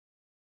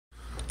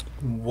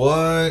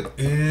What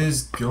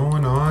is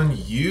going on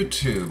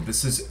YouTube?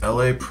 This is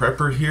LA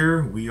Prepper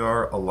here. We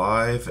are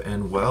alive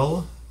and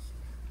well.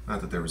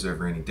 Not that there was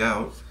ever any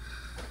doubt.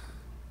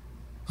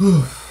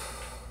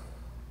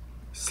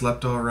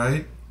 Slept all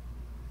right.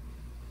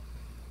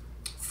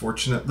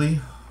 Fortunately.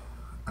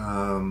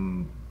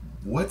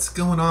 What's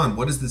going on?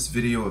 What is this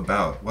video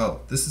about?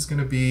 Well, this is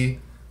going to be,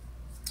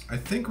 I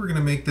think we're going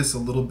to make this a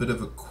little bit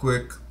of a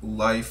quick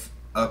life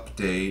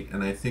update,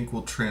 and I think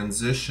we'll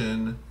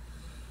transition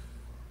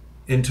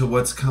into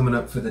what's coming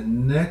up for the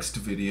next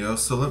video.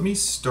 So let me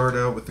start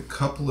out with a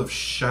couple of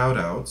shout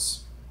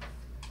outs.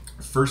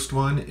 First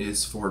one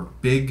is for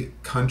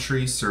Big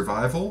Country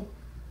Survival,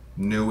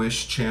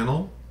 newish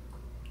channel.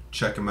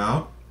 Check him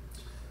out.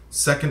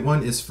 Second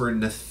one is for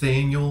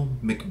Nathaniel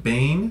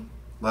McBain,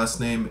 last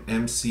name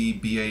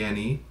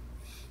McBane.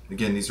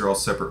 Again, these are all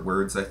separate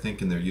words, I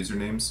think, in their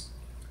usernames.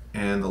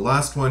 And the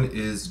last one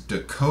is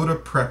Dakota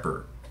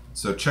Prepper.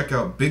 So check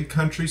out Big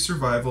Country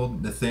Survival,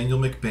 Nathaniel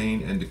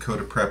McBain, and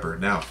Dakota Prepper.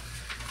 Now,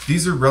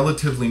 these are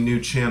relatively new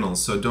channels,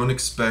 so don't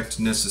expect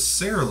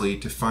necessarily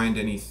to find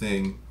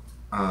anything,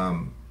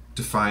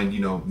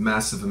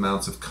 massive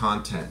amounts of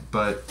content.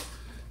 But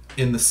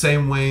in the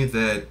same way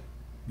that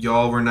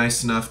y'all were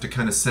nice enough to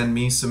kind of send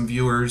me some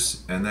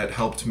viewers, and that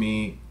helped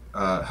me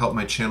help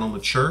my channel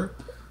mature,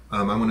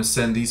 I want to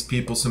send these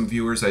people some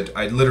viewers.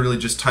 I literally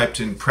just typed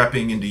in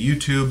prepping into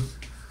YouTube.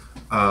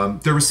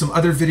 There were some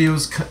other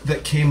videos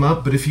that came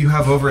up, but if you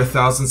have over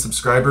 1,000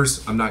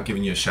 subscribers, I'm not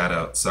giving you a shout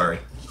out. Sorry.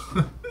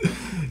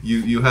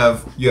 you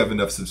have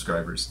enough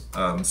subscribers.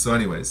 So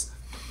anyways,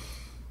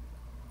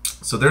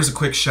 so there's a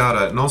quick shout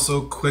out, and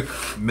also quick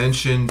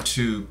mention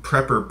to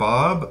Prepper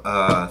Bob.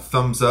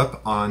 Thumbs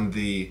up on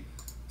the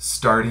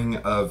starting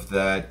of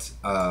that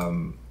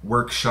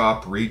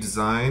workshop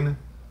redesign,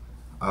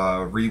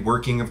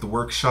 reworking of the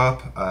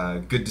workshop.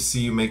 Good to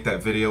see you make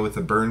that video with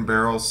the burn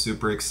barrel.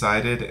 Super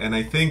excited. And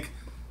I think,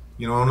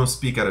 I don't want to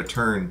speak out of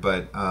turn,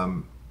 but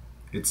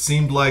it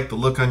seemed like the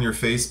look on your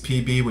face,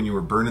 PB, when you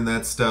were burning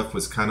that stuff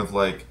was kind of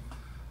like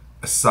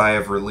a sigh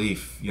of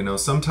relief.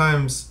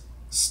 Sometimes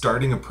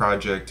starting a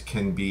project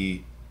can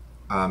be,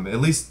 at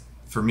least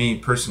for me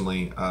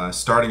personally,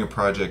 starting a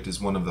project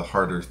is one of the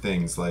harder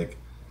things. Like,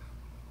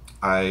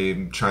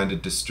 I'm trying to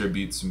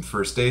distribute some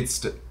first aid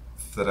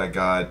that I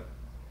got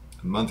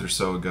a month or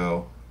so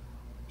ago.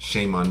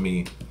 Shame on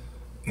me.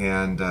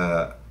 And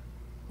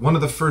one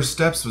of the first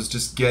steps was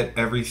just get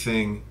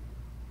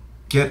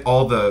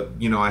all the,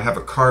 I have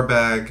a car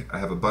bag, I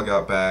have a bug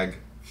out bag,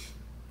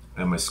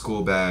 and my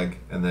school bag,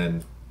 and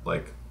then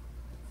like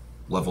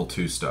level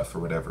 2 stuff or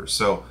whatever.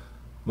 So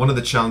one of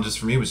the challenges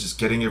for me was just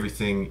getting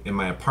everything in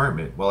my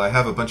apartment. Well, I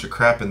have a bunch of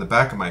crap in the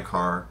back of my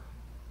car,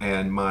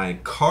 and my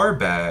car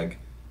bag,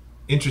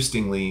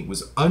 interestingly,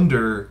 was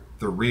under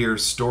the rear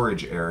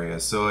storage area.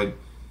 So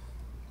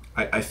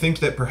I think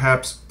that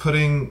perhaps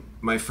putting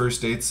my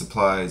first aid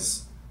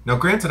supplies, now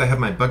granted I have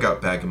my bug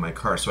out bag in my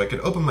car, so I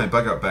could open my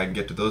bug out bag and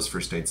get to those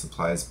first aid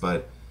supplies,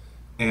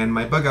 and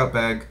my bug out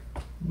bag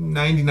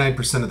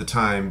 99% of the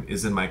time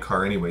is in my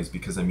car anyways,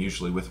 because I'm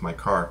usually with my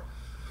car.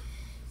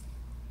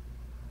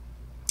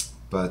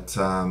 But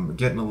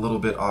getting a little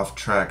bit off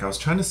track. I was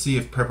trying to see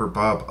if Prepper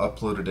Bob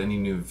uploaded any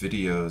new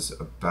videos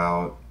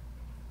about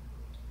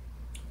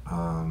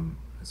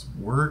his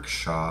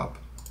workshop.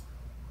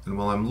 And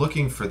while I'm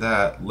looking for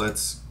that,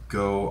 let's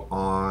go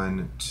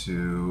on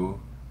to,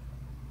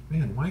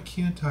 man, why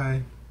can't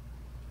I?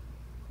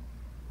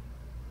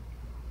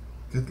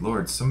 Good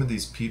Lord, some of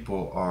these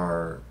people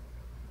are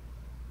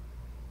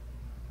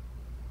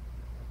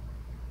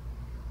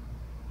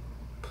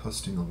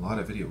posting a lot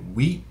of video.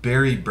 Wheat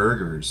berry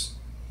burgers.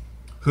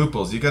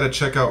 Hooples, you gotta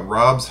check out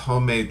Rob's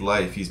Homemade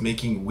Life. He's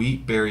making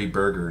wheat berry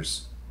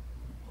burgers.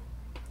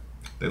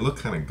 They look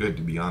kind of good,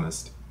 to be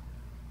honest.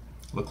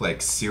 Look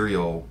like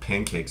cereal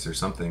pancakes or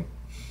something.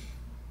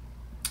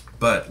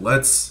 But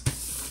let's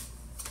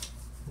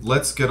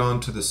get on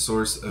to the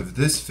source of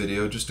this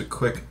video. Just a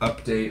quick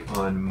update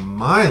on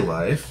my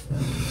life.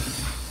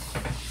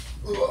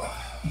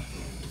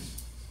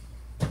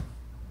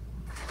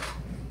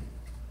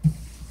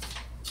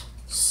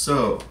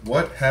 So,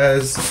 what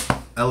has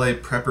LA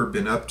Prepper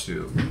been up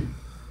to?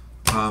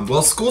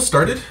 Well, school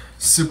started.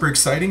 Super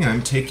exciting.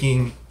 I'm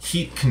taking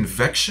heat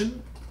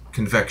convection.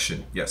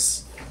 Convection,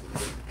 yes.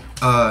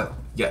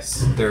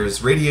 Yes,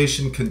 there's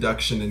radiation,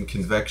 conduction, and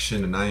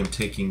convection, and I am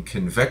taking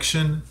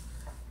convection,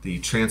 the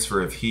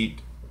transfer of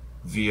heat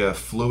via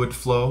fluid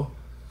flow.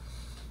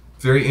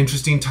 Very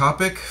interesting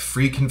topic.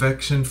 Free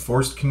convection,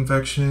 forced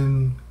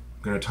convection.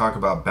 I'm going to talk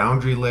about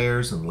boundary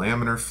layers and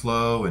laminar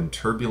flow and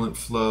turbulent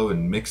flow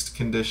and mixed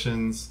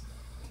conditions.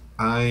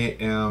 I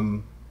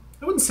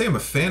wouldn't say I'm a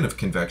fan of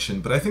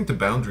convection, but I think the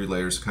boundary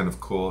layer is kind of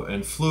cool,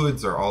 and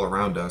fluids are all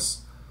around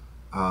us.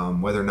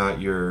 Whether or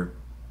not you're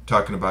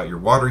talking about your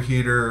water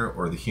heater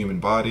or the human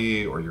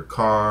body or your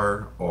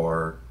car,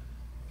 or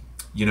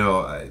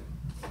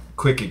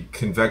quick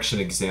convection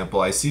example,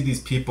 I see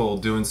these people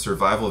doing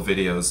survival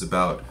videos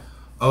about,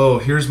 oh,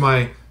 here's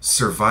my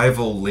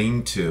survival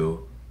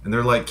lean-to, and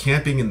they're like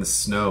camping in the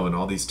snow in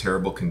all these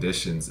terrible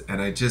conditions.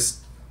 And I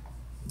just,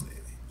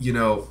 you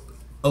know,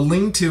 a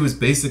lean-to is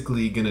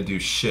basically going to do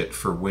shit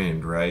for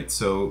wind, right?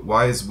 So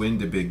why is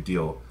wind a big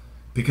deal?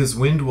 Because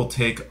wind will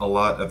take a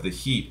lot of the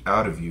heat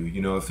out of you.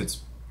 You know, if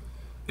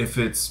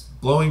it's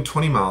blowing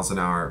 20 miles an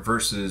hour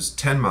versus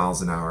 10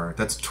 miles an hour,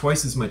 that's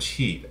twice as much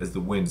heat as the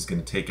wind is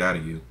going to take out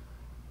of you.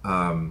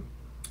 And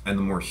the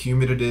more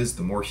humid it is,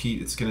 the more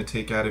heat it's going to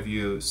take out of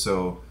you.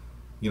 So,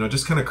 you know, it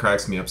just kind of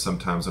cracks me up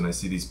sometimes when I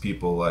see these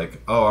people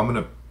like, oh, I'm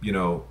going to, you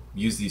know,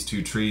 use these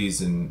 2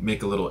 trees and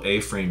make a little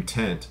A-frame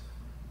tent.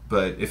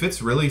 But if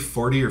it's really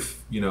 40 or,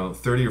 you know,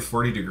 30 or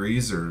 40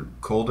 degrees or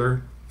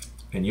colder,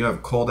 and you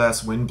have cold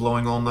ass wind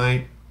blowing all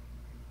night,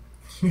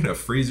 you're gonna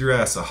freeze your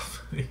ass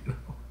off. You know,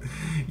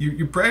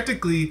 you'd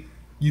practically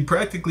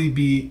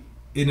be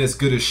in as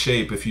good a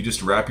shape if you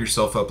just wrap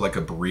yourself up like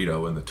a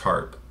burrito in the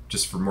tarp,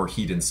 just for more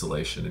heat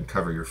insulation and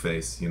cover your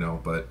face. You know,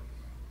 but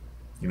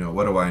you know,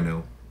 what do I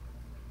know?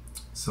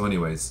 So,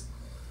 anyways.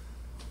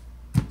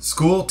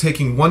 School,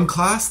 taking 1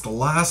 class, the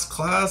last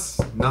class,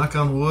 knock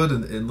on wood,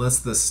 unless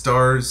the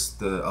stars,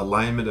 the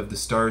alignment of the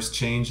stars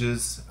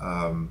changes.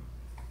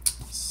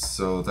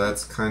 So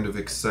that's kind of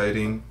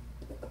exciting.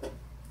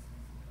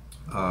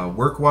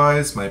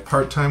 Work-wise, my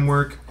part-time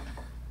work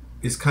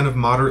is kind of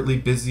moderately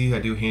busy. I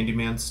do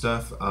handyman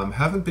stuff.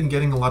 Haven't been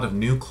getting a lot of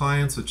new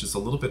clients, which is a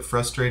little bit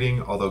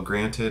frustrating, although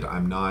granted,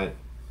 I'm not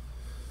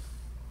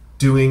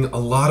doing a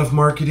lot of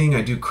marketing.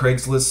 I do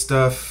Craigslist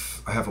stuff.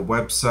 I have a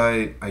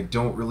website. I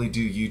don't really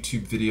do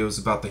YouTube videos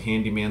about the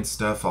handyman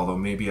stuff, although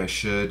maybe I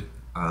should.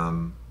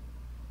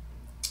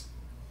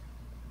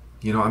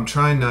 You know, I'm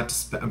trying to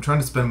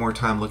spend more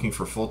time looking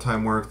for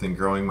full-time work than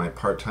growing my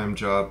part-time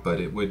job,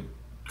 but it would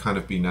kind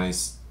of be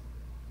nice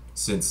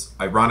since,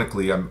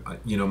 ironically,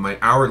 you know, my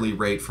hourly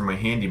rate for my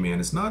handyman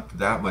is not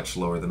that much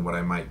lower than what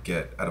I might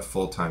get at a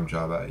full-time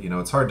job. You know,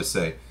 it's hard to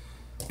say.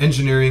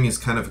 Engineering is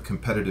kind of a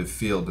competitive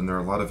field, and there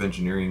are a lot of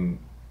engineering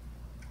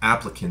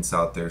applicants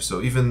out there.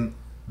 So even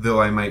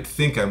though I might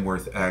think I'm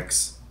worth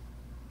X,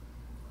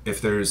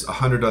 if there's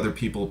 100 other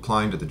people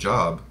applying to the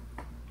job,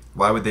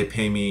 why would they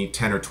pay me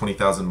 10 or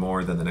 20,000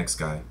 more than the next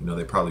guy? You know,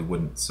 they probably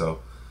wouldn't.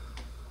 So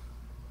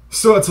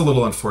it's a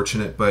little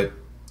unfortunate, but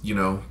you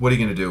know, what are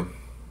you going to do?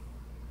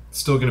 It's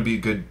still going to be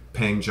a good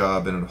paying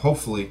job, and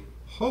hopefully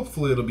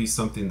it'll be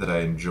something that I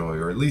enjoy,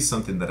 or at least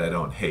something that I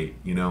don't hate.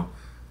 You know,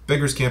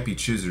 beggars can't be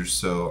choosers,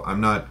 so I'm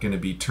not going to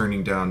be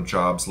turning down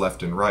jobs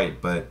left and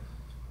right, but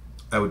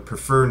I would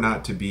prefer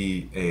not to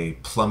be a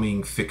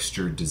plumbing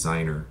fixture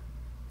designer.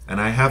 And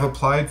I have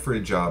applied for a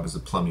job as a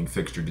plumbing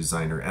fixture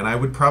designer, and I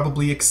would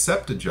probably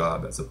accept a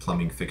job as a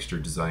plumbing fixture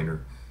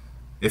designer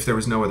if there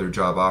was no other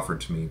job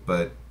offered to me.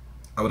 But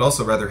I would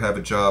also rather have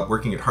a job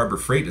working at Harbor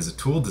Freight as a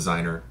tool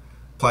designer.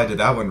 Applied to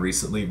that one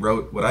recently,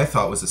 wrote what I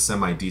thought was a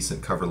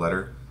semi-decent cover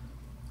letter.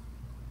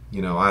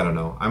 You know, I don't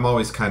know. I'm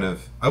always kind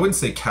of, I wouldn't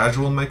say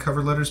casual in my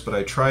cover letters, but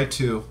I try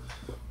to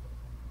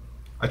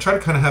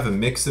kind of have a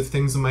mix of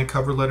things in my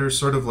cover letter,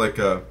 sort of like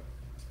a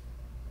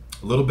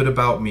little bit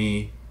about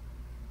me,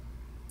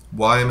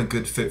 why I'm a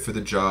good fit for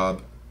the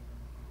job,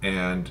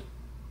 and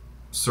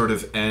sort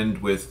of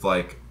end with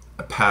like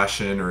a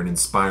passion or an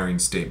inspiring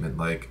statement,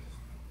 like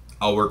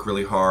I'll work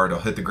really hard, I'll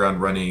hit the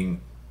ground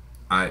running,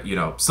 you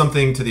know,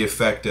 something to the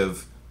effect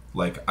of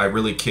like, I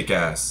really kick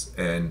ass,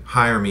 and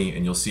hire me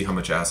and you'll see how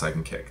much ass I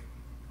can kick.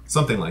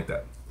 Something like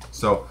that.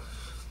 So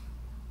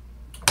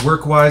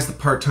work-wise, the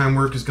part-time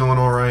work is going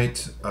all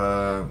right.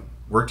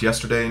 Worked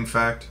yesterday, in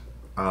fact.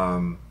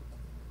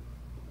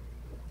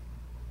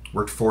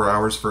 Worked 4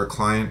 hours for a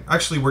client.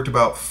 Actually worked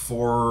about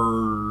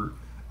 4...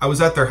 I was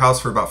at their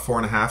house for about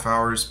 4.5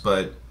 hours,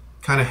 but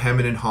kind of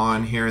hemming and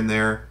hawing here and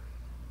there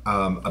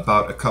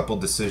about a couple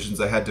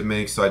decisions I had to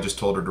make, so I just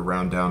told her to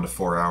round down to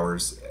 4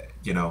 hours.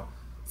 You know,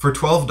 for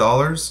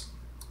 $12,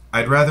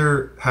 I'd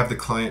rather have the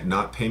client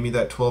not pay me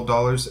that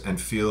 $12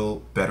 and feel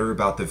better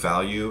about the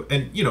value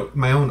and, you know,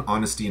 my own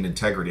honesty and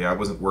integrity. I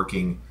wasn't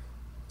working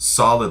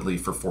solidly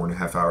for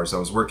 4.5 hours. I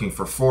was working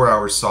for 4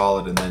 hours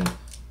solid, and then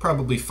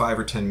probably 5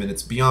 or 10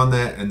 minutes beyond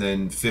that, and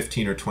then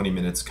 15 or 20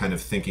 minutes kind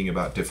of thinking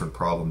about different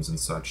problems and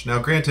such. Now,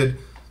 granted,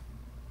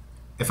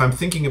 if I'm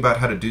thinking about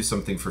how to do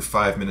something for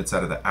 5 minutes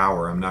out of the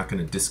hour, I'm not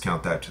going to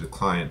discount that to the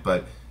client.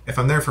 But if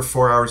I'm there for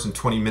 4 hours and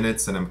 20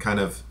 minutes and I'm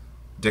kind of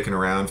dicking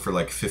around for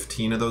like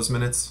 15 of those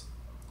minutes,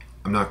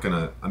 I'm not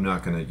gonna,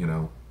 you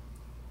know,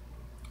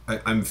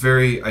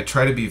 I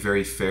try to be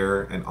very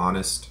fair and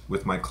honest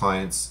with my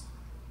clients,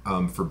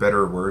 for better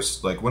or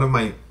worse. Like, one of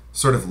my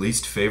sort of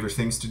least favorite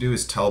things to do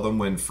is tell them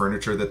when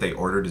furniture that they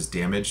ordered is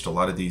damaged. A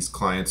lot of these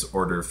clients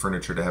order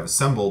furniture to have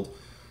assembled,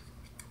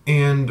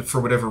 and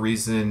for whatever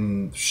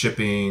reason,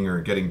 shipping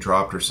or getting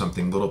dropped or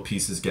something, little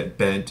pieces get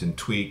bent and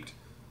tweaked.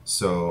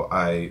 So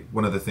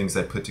one of the things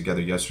I put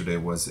together yesterday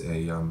was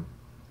a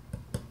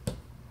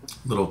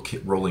little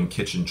rolling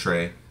kitchen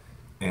tray,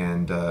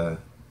 and it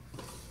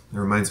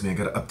reminds me, I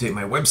gotta update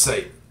my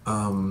website.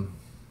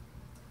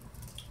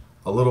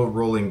 A little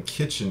rolling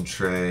kitchen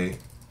tray,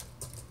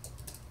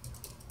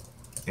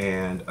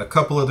 and a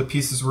couple of the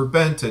pieces were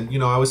bent, and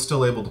I was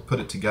still able to put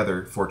it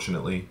together,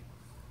 fortunately.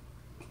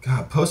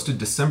 God, posted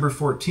December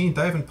 14th.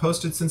 I haven't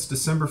posted since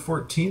December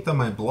 14th on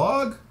my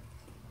blog?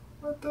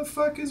 What the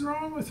fuck is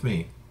wrong with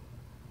me?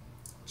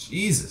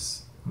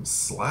 Jesus, I'm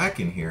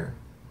slacking here.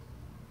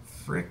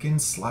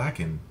 Frickin'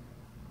 slacking.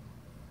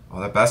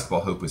 Oh, that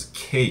basketball hoop was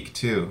cake,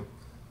 too.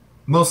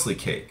 Mostly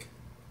cake.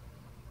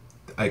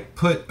 I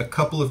put a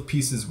couple of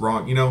pieces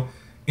wrong.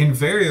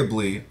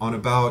 Invariably, on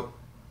about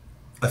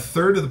a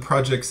third of the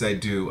projects I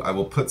do, I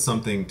will put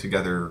something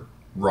together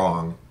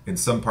wrong in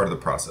some part of the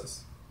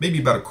process. Maybe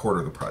about a quarter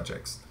of the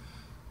projects.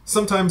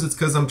 Sometimes it's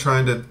because I'm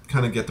trying to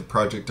kind of get the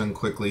project done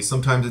quickly.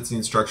 Sometimes it's the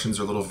instructions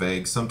are a little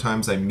vague.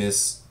 Sometimes I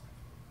miss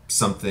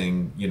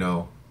something,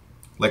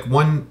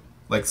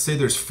 like say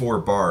there's 4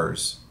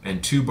 bars,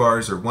 and 2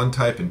 bars are one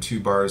type and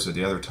 2 bars are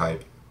the other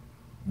type.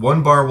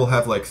 One bar will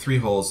have like 3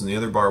 holes and the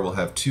other bar will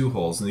have 2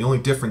 holes, and the only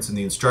difference in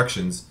the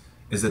instructions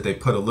is that they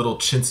put a little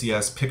chintzy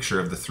ass picture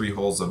of the 3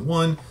 holes on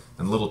one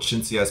and little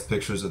chintzy ass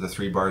pictures of the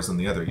 3 bars on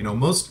the other.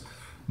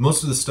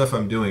 Most of the stuff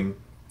I'm doing,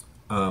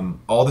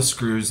 all the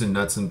screws and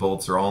nuts and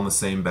bolts are all in the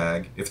same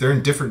bag. If they're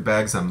in different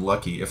bags, I'm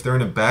lucky. If they're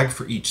in a bag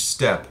for each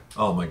step,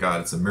 oh my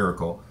god, it's a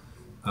miracle.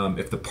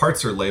 If the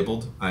parts are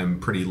labeled, I'm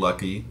pretty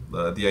lucky.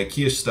 The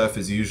IKEA stuff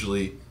is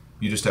usually,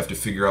 you just have to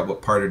figure out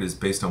what part it is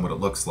based on what it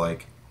looks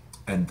like.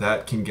 And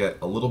that can get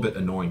a little bit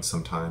annoying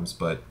sometimes,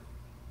 but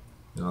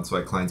that's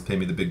why clients pay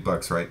me the big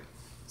bucks, right?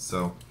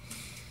 So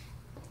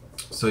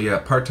yeah,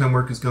 part-time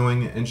work is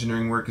going,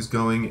 engineering work is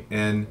going,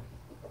 and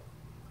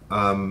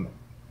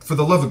for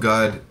the love of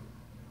God,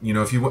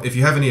 if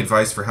you have any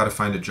advice for how to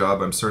find a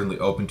job, I'm certainly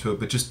open to it,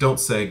 but just don't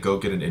say go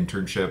get an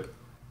internship.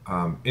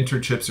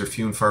 Internships are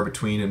few and far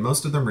between, and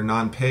most of them are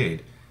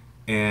non-paid.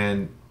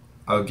 And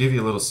I'll give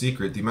you a little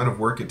secret: the amount of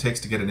work it takes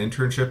to get an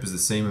internship is the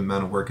same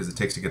amount of work as it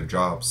takes to get a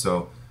job.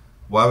 So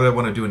why would I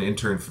want to do an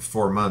intern for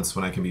 4 months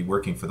when I can be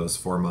working for those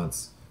 4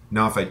 months?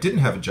 Now, if I didn't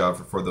have a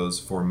job for those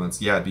 4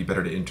 months, yeah, it'd be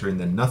better to intern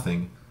than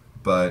nothing.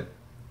 But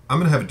I'm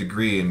going to have a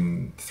degree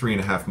in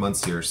 3.5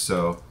 months here,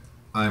 so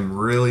I'm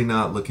really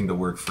not looking to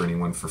work for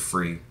anyone for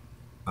free.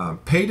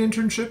 Paid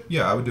internship?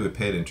 Yeah, I would do a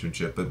paid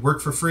internship. But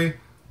work for free?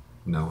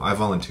 No, I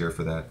volunteer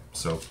for that.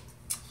 So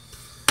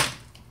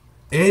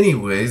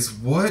anyways,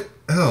 what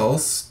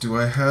else do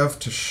I have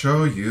to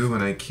show you?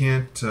 And I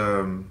can't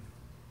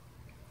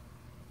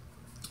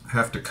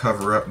have to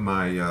cover up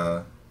my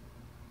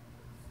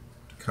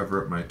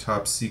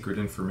top secret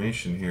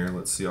information here.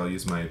 Let's see, I'll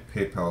use my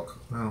PayPal.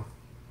 Well,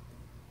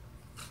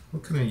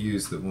 what can I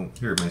use that won't?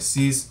 Here, my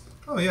C's.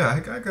 Oh yeah, I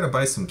gotta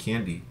buy some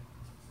candy.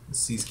 The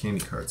C's candy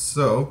cards.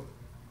 So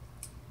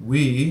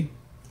we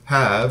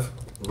have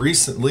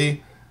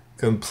recently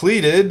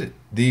completed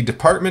the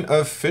Department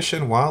of Fish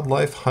and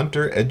Wildlife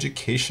Hunter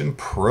Education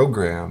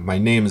Program. My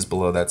name is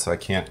below that, so I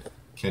can't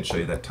show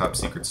you that top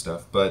secret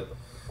stuff, but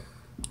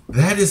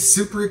that is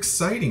super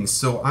exciting.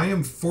 So I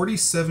am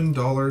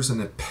 $47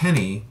 and a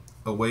penny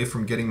away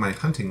from getting my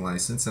hunting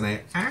license, and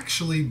I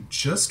actually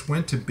just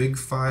went to Big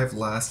 5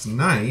 last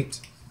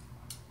night.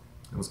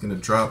 I was going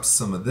to drop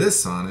some of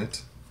this on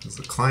it as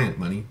the client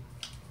money,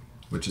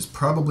 which is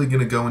probably going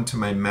to go into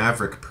my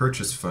Maverick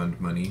purchase fund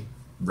money,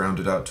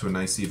 rounded out to a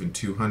nice even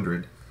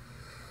 200.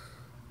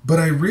 But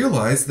I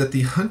realized that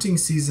the hunting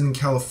season in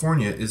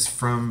California is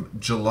from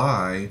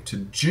July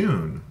to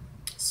June.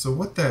 So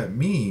what that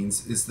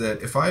means is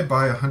that if I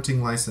buy a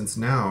hunting license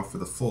now for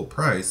the full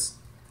price,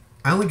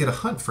 I only get a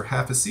hunt for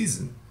half a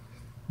season.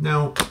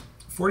 Now,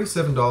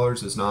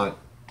 $47 is not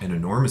an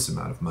enormous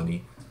amount of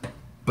money,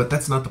 but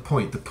that's not the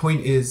point. The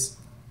point is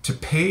to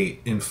pay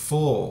in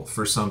full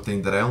for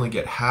something that I only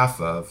get half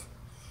of.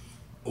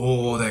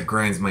 Oh, that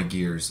grinds my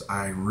gears.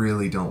 I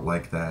really don't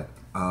like that.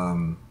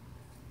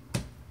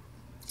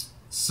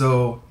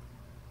 So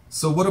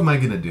what am I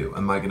going to do?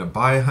 Am I going to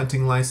buy a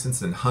hunting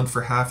license and hunt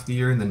for half the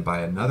year and then buy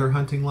another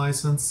hunting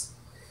license?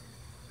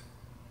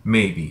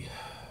 Maybe.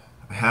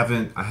 I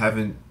haven't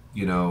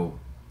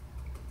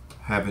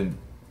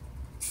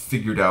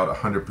figured out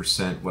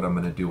 100% what I'm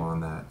going to do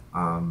on that.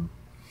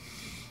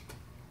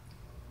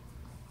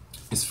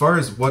 As far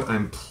as what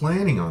I'm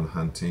planning on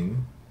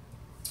hunting,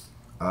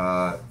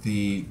 a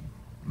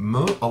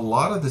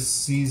lot of the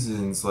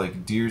seasons,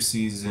 like deer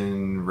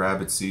season,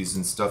 rabbit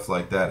season, stuff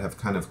like that, have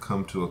kind of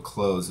come to a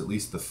close, at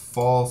least the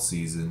fall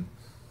season.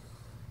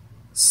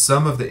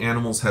 Some of the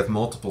animals have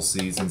multiple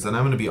seasons, and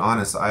I'm going to be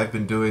honest, I've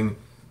been doing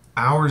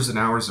hours and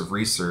hours of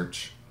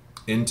research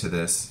into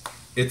this.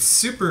 It's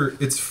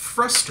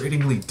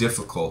frustratingly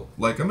difficult.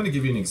 Like, I'm going to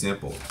give you an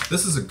example.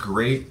 This is a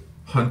great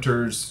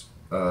hunter's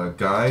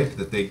guide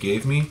that they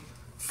gave me.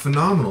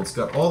 Phenomenal. It's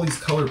got all these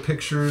color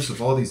pictures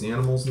of all these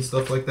animals and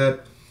stuff like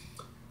that.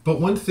 But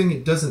one thing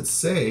it doesn't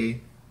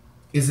say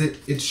is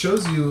it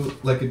shows you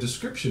like a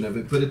description of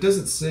it, but it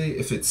doesn't say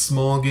if it's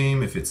small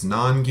game, if it's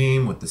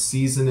non-game, what the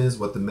season is,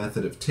 what the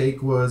method of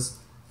take was.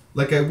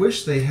 Like, I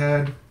wish they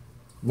had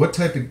what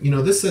type of,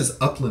 this says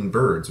upland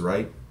birds,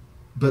 right?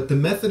 But the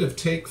method of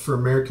take for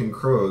American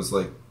crows,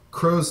 like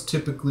crows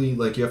typically,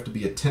 like you have to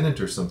be a tenant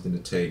or something to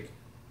take.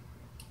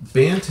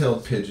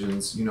 band-tailed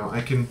pigeons, you know,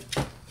 I can...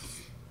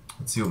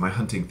 Let's see what my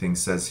hunting thing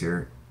says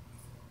here.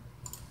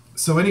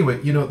 So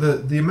anyway, you know,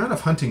 the amount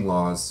of hunting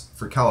laws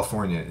for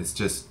California is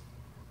just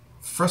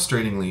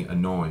frustratingly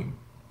annoying.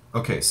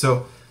 Okay,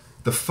 so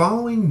the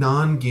following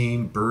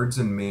non-game birds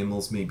and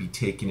mammals may be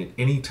taken at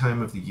any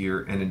time of the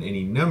year and in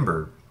any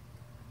number,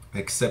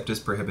 except as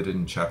prohibited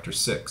in Chapter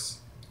 6.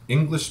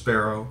 English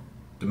sparrow,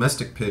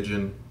 domestic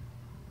pigeon,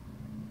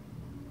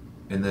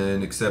 and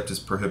then except as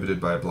prohibited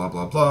by blah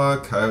blah blah,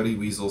 coyote,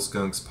 weasel,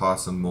 skunks,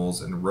 possum,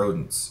 moles, and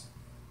rodents.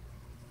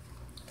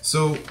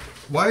 So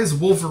why is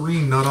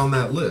wolverine not on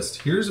that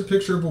list? Here's a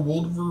picture of a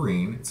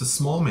wolverine. It's a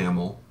small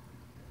mammal.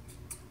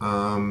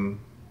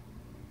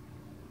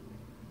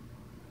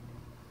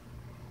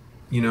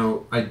 You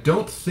know, I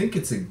don't think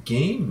it's a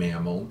game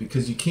mammal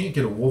because you can't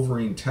get a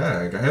wolverine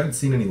tag. I haven't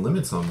seen any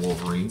limits on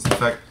wolverines. In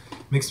fact, it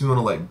makes me want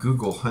to like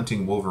Google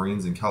hunting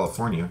wolverines in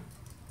California.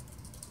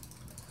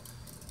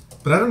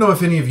 But I don't know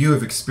if any of you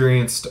have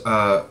experienced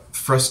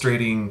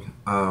frustrating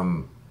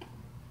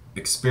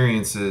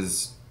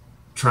experiences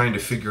trying to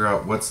figure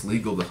out what's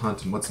legal to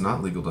hunt and what's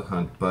not legal to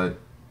hunt, but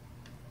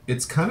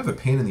it's kind of a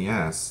pain in the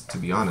ass, to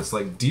be honest.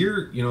 Like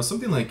deer, you know,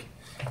 something like,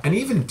 and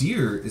even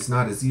deer is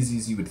not as easy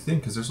as you would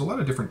think because there's a lot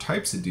of different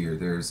types of deer.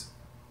 There's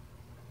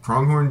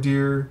pronghorn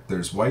deer,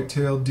 there's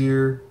white-tailed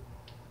deer,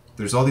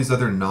 there's all these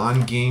other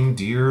non-game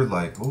deer,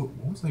 like, what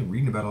was I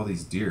reading about all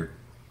these deer?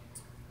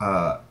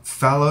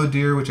 Fallow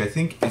deer, which I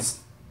think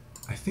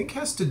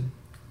has to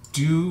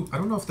do, I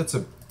don't know if that's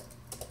a,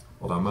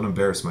 hold on, I'm going to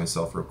embarrass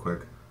myself real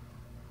quick.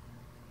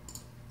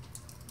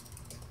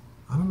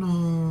 I don't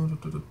know.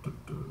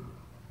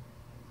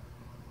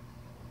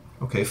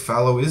 Okay,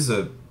 fallow is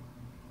a,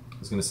 I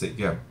was going to say,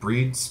 yeah,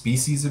 breed,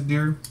 species of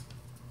deer.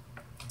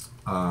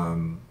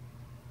 But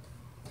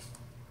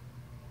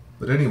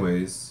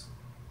anyways,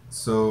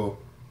 so,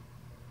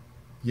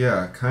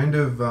 yeah, kind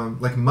of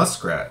like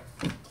muskrat.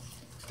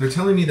 They're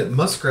telling me that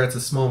muskrat's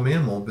a small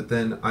mammal, but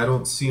then I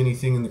don't see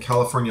anything in the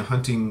California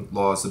hunting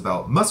laws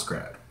about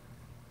muskrat.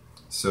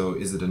 So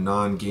is it a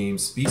non-game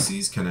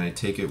species? Can I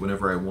take it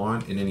whenever I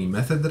want in any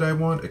method that I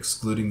want,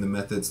 excluding the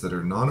methods that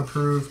are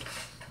non-approved?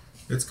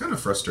 It's kind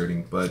of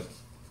frustrating, but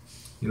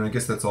you know, I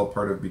guess that's all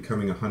part of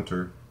becoming a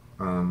hunter.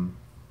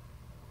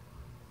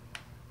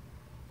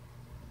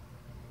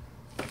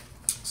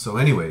 So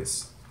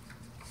anyways,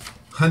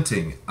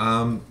 hunting.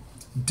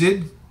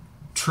 Did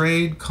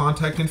trade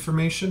contact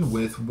information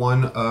with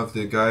one of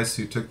the guys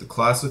who took the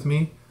class with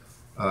me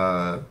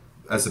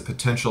as a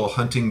potential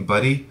hunting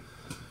buddy.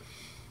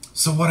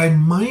 So what I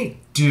might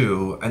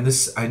do, and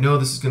this, I know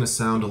this is going to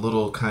sound a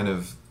little kind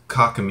of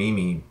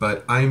cockamamie,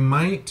 but I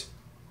might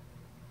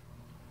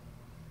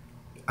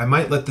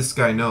let this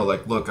guy know,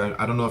 like, look,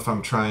 I don't know if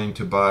I'm trying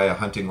to buy a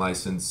hunting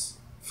license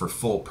for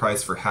full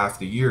price for half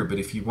the year, but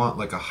if you want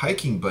like a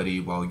hiking buddy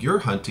while you're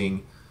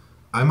hunting,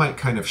 I might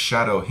kind of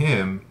shadow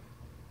him,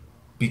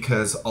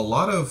 because a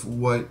lot of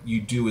what you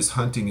do as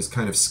hunting is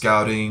kind of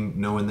scouting,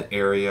 knowing the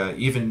area,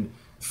 even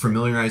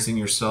familiarizing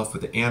yourself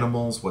with the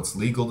animals, what's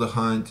legal to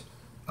hunt,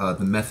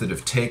 the method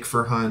of take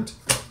for hunt,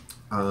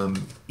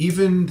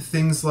 even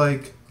things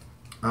like,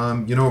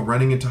 you know,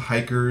 running into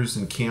hikers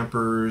and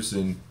campers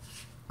and,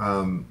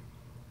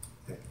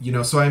 you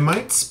know, so I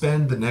might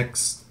spend the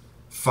next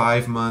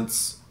 5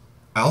 months.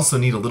 I also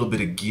need a little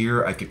bit of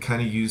gear. I could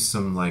kind of use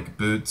some like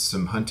boots,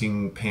 some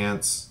hunting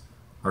pants,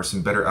 or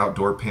some better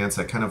outdoor pants.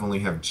 I kind of only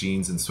have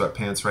jeans and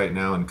sweatpants right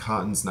now, and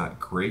cotton's not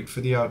great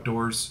for the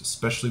outdoors,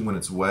 especially when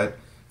it's wet.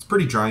 It's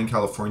pretty dry in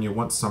California.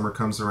 Once summer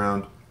comes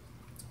around,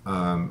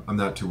 I'm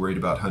not too worried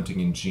about hunting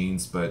in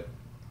jeans, but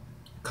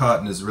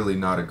cotton is really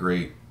not a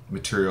great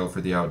material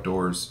for the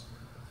outdoors.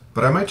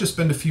 But I might just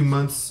spend a few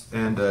months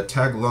and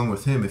tag along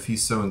with him if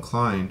he's so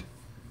inclined,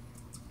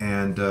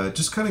 and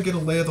just kind of get a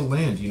lay of the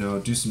land, you know,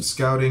 do some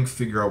scouting,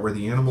 figure out where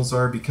the animals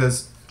are,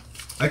 because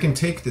I can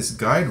take this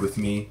guide with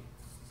me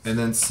and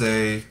then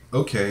say,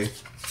 okay,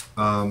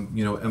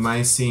 you know, am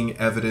I seeing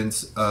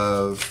evidence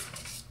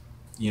of,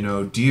 you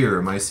know, deer?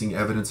 Am I seeing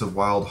evidence of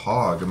wild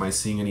hog? Am I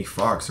seeing any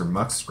fox or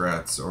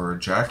muskrats or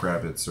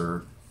jackrabbits,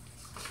 or,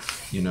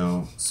 you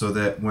know, so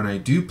that when I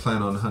do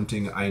plan on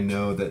hunting, I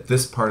know that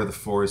this part of the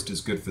forest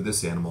is good for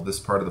this animal, this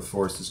part of the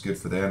forest is good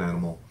for that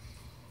animal.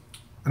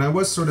 And I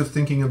was sort of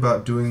thinking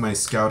about doing my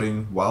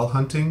scouting while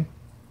hunting,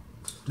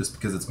 just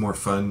because it's more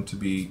fun to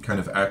be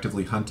kind of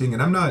actively hunting.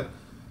 And I'm not,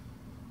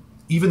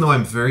 even though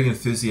I'm very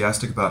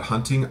enthusiastic about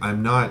hunting,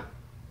 I'm not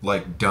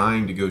like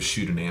dying to go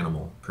shoot an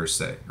animal per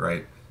se,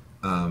 right?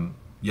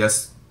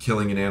 Yes,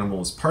 killing an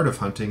animal is part of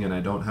hunting, and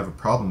I don't have a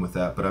problem with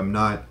that, but I'm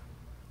not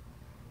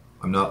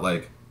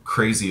like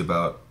crazy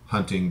about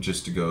hunting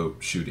just to go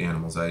shoot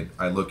animals.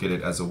 I look at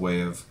it as a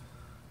way of,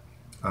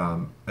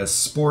 as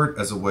sport,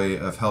 as a way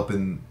of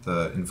helping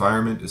the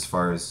environment as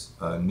far as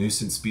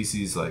nuisance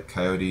species like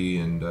coyote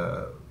and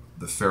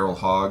the feral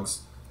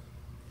hogs.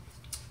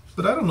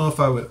 But I don't know if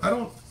I would,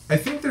 I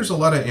think there's a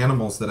lot of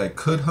animals that I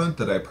could hunt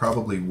that I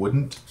probably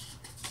wouldn't.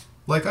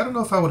 Like, I don't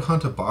know if I would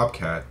hunt a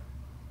bobcat.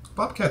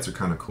 Bobcats are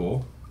kind of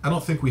cool. I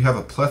don't think we have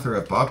a plethora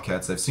of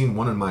bobcats. I've seen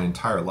one in my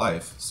entire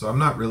life, so I'm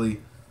not really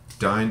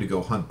dying to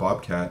go hunt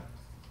bobcat.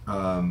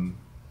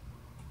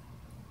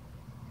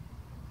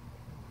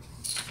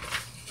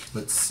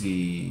 Let's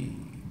see,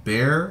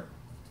 bear.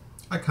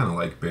 I kind of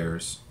like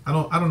bears. I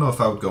don't know if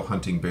I would go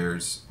hunting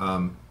bears.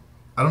 I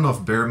don't know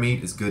if bear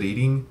meat is good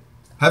eating.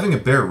 Having a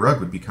bear rug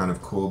would be kind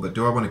of cool, but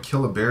do I want to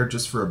kill a bear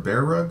just for a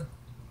bear rug?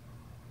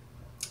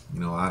 You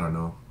know, I don't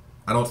know.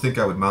 I don't think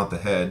I would mount the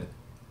head,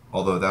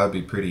 although that would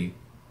be pretty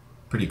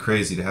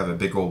crazy to have a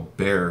big old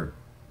bear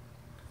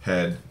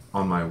head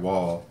on my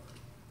wall.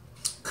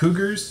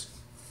 Cougars?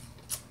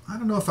 I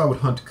don't know if I would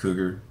hunt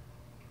cougar.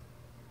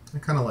 I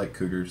kind of like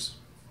cougars.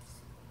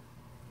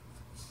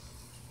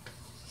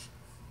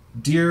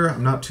 Deer,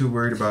 I'm not too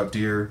worried about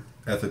deer,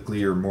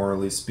 ethically or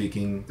morally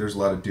speaking. There's a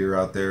lot of deer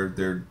out there.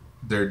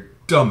 They're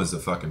dumb as a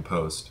fucking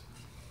post.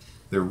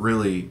 They're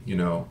really, you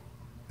know,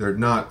 they're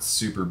not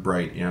super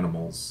bright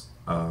animals.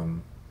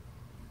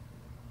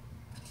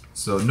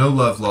 So no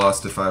love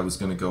lost if I was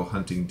going to go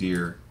hunting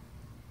deer.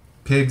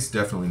 Pigs,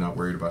 definitely not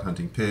worried about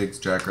hunting pigs.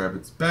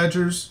 Jackrabbits.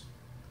 Badgers,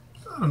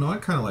 I don't know, I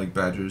kind of like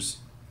badgers.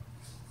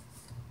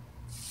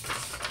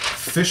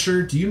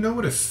 Fisher, do you know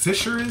what a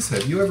fisher is?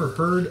 Have you ever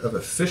heard of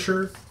a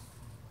fisher?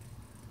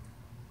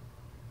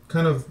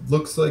 Kind of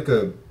looks like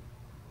a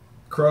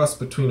cross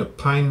between a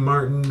pine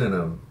marten and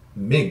a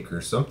mink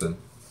or something.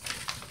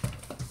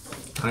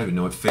 I don't even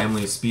know what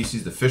family of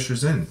species the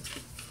fisher's in.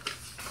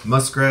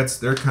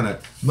 Muskrats,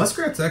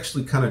 muskrats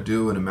actually kind of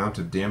do an amount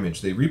of damage.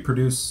 They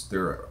reproduce,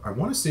 I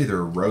want to say they're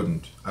a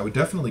rodent. I would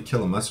definitely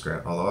kill a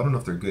muskrat, although I don't know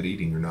if they're good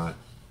eating or not.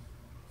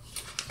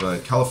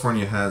 But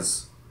California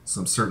has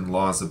some certain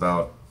laws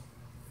about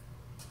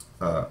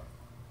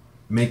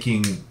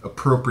making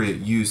appropriate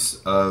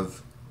use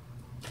of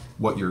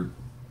what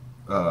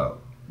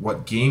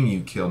game you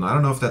kill. Now, I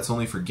don't know if that's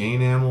only for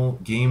game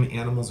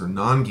animals or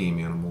non-game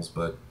animals,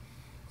 but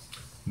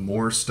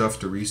more stuff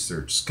to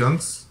research.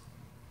 Skunks?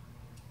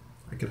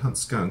 I could hunt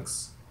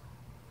skunks.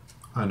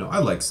 I know, I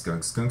like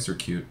skunks. Skunks are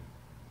cute.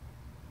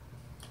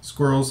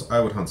 Squirrels,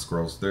 I would hunt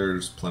squirrels.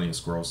 There's plenty of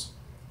squirrels.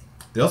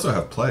 They also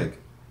have plague.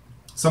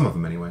 Some of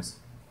them anyways.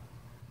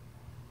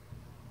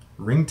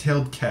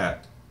 Ring-tailed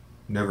cat.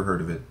 Never heard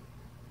of it.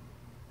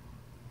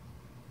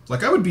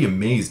 Like, I would be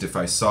amazed if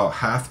I saw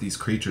half these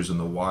creatures in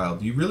the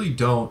wild. You really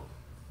don't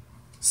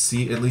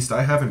see, at least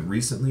I haven't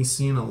recently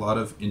seen a lot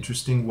of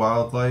interesting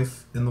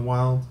wildlife in the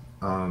wild.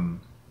 Of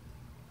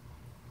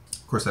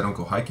course, I don't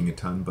go hiking a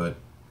ton, but...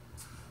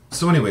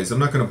 So anyways, I'm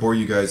not going to bore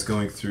you guys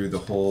going through the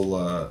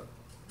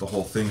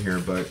whole thing here,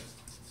 but...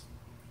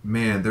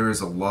 Man, there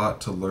is a lot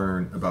to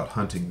learn about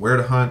hunting. Where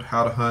to hunt,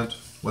 how to hunt,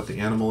 what the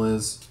animal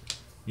is.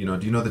 You know,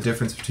 do you know the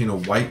difference between a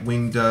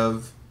white-winged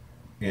dove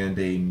and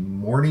a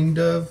mourning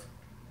dove?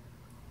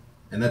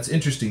 And that's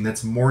interesting.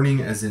 That's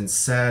mourning as in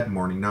sad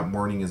mourning, not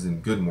mourning as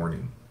in good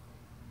morning.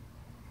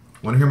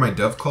 Want to hear my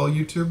dove call,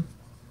 YouTube?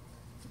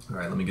 All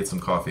right, let me get some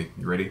coffee.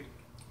 You ready?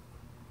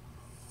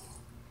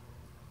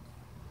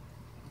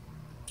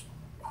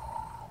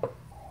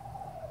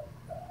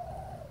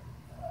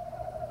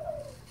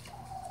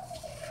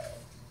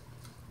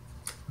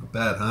 Not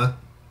bad, huh?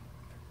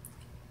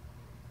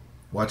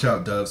 Watch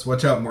out, doves.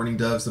 Watch out, morning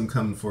doves. I'm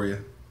coming for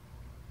you.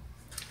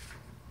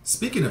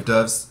 Speaking of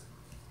doves,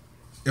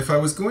 if I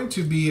was going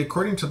to be,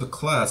 according to the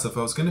class, if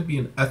I was going to be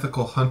an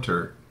ethical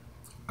hunter,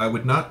 I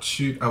would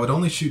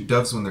only shoot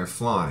doves when they're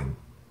flying.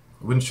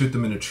 I wouldn't shoot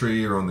them in a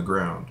tree or on the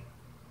ground.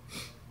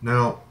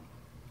 Now,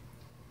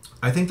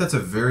 I think that's a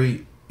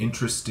very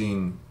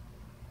interesting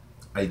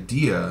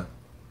idea.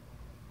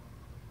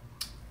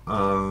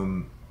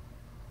 I'm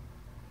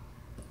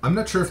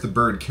not sure if the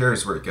bird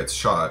cares where it gets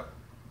shot.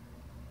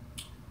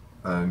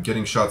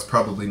 Getting shot's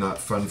probably not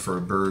fun for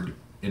a bird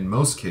in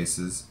most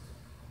cases.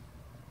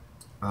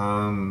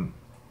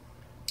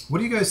 What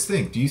do you guys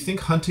think? Do you think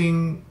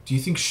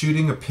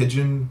shooting a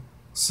pigeon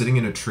sitting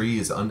in a tree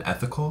is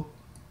unethical?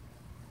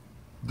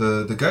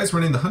 The guys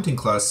running the hunting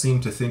class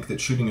seem to think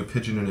that shooting a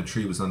pigeon in a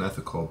tree was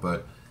unethical,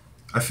 but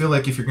I feel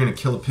like if you're going to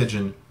kill a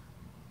pigeon,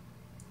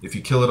 if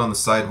you kill it on the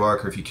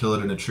sidewalk, or if you kill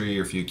it in a tree,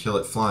 or if you kill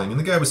it flying, and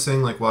the guy was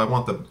saying like, well, I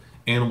want the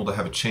animal to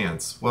have a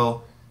chance.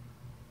 Well,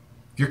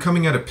 if you're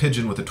coming at a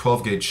pigeon with a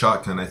 12-gauge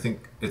shotgun, I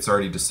think it's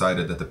already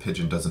decided that the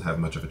pigeon doesn't have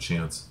much of a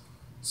chance.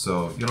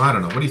 So, you know, I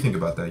don't know. What do you think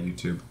about that,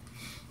 YouTube?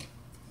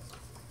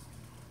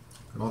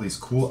 And all these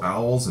cool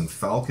owls and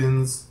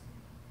falcons.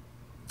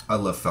 I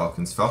love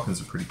falcons.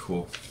 Falcons are pretty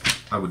cool.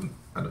 I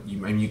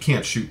mean, you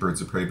can't shoot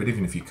birds of prey, but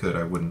even if you could,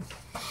 I wouldn't.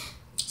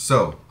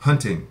 So,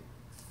 hunting.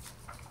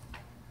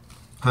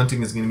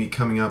 Hunting is going to be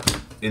coming up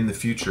in the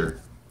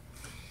future.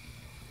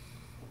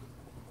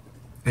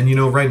 And you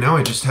know, right now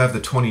I just have the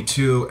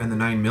 22 and the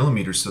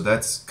 9mm, so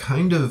that's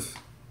kind of,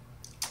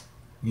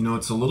 you know,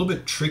 it's a little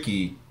bit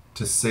tricky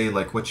to say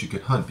like what you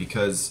could hunt,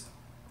 because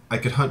I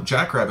could hunt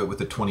jackrabbit with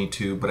the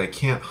 22, but I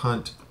can't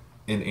hunt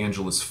in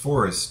Angeles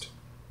Forest.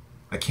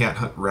 I can't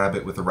hunt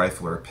rabbit with a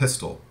rifle or a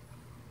pistol.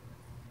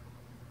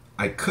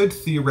 I could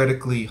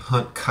theoretically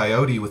hunt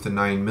coyote with a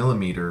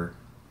 9mm,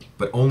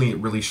 but only at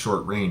really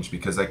short range,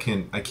 because I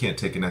can't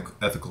take an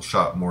ethical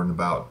shot more than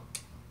about,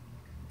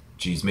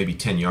 geez, maybe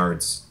 10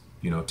 yards.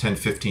 10,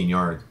 15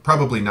 yards.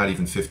 Probably not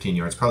even 15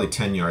 yards, probably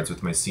 10 yards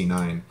with my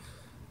C9.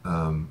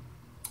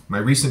 My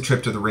recent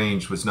trip to the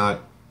range was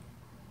not,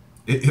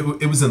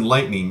 it was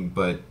enlightening,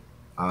 but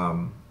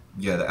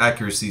yeah, the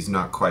accuracy is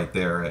not quite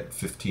there at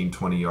 15,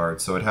 20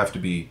 yards. So it'd have to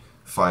be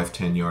 5,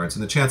 10 yards.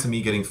 And the chance of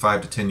me getting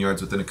 5 to 10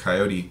 yards within a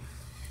coyote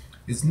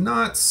is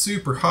not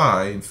super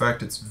high. In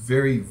fact, it's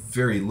very,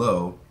 very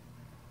low.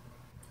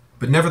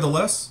 But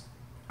nevertheless,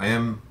 I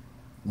am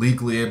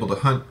legally able to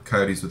hunt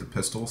coyotes with a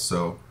pistol,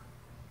 so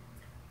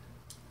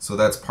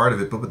that's part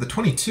of it. But with the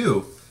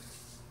 22,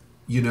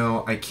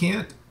 I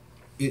can't.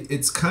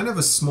 It's kind of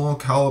a small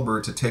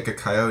caliber to take a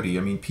coyote.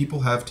 I mean,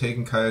 people have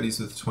taken coyotes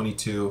with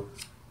 22.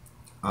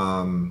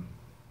 I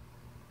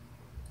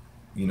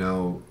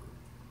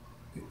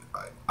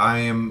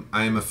am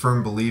a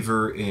firm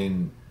believer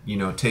in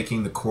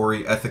taking the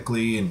quarry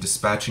ethically and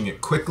dispatching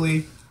it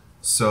quickly.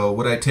 So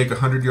would I take a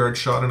 100-yard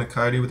shot on a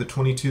coyote with a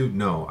 22?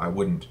 No, I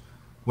wouldn't.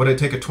 Would I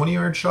take a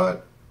 20-yard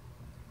shot?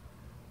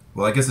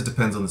 Well, I guess it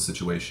depends on the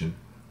situation.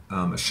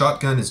 A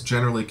shotgun is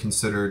generally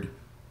considered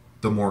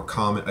the more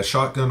common. A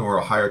shotgun or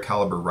a higher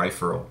caliber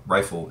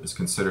rifle is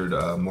considered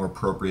a more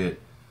appropriate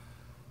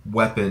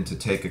weapon to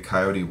take a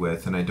coyote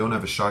with. And I don't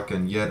have a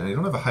shotgun yet, and I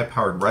don't have a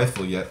high-powered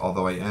rifle yet,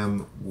 although I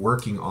am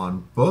working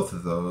on both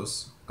of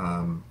those.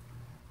 In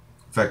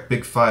fact,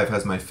 Big 5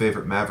 has my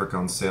favorite Maverick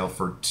on sale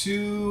for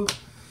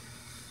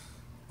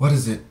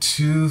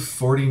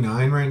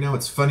 $249 right now.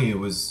 It's funny, it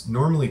was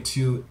normally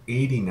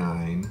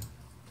 $289.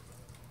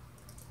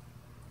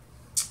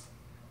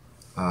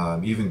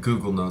 Even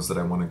Google knows that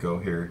I want to go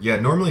here. Yeah,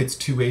 normally it's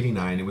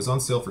 $289. It was on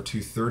sale for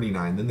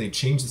 $239. Then they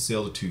changed the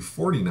sale to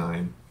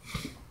 $249.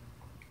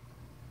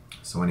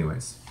 So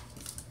anyways,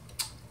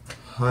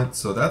 hunt.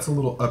 So that's a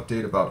little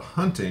update about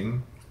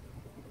hunting.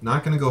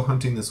 Not going to go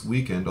hunting this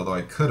weekend, although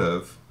I could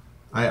have.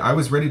 I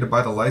was ready to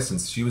buy the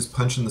license. She was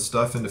punching the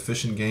stuff into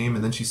Fish and Game,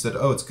 and then she said,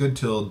 oh, it's good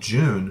till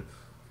June,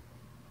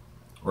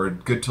 or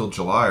good till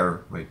July,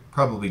 or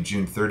probably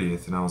June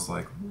 30th. And I was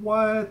like,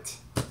 what?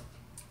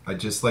 I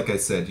just, like I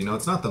said,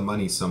 it's not the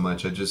money so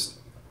much. I just,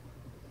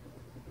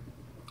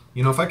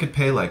 if I could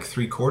pay like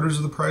 3/4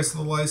 of the price of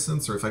the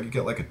license, or if I could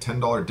get like a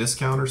 $10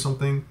 discount or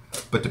something,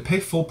 but to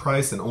pay full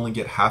price and only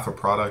get half a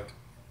product,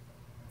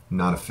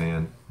 not a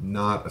fan.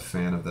 Not a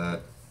fan of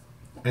that.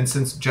 And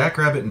since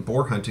jackrabbit and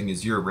boar hunting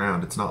is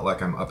year-round, it's not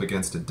like I'm up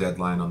against a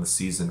deadline on the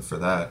season for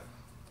that.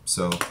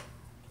 So,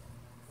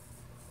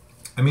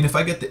 I mean, if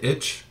I get the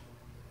itch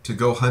to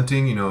go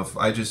hunting, if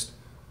I just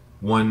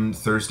one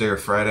Thursday or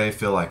Friday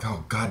feel like,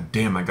 oh, god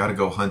damn, I gotta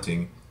go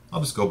hunting,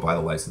 I'll just go buy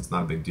the license.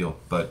 Not a big deal.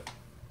 But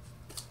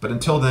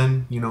until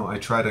then, I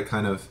try to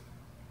kind of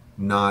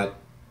not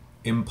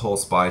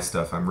impulse buy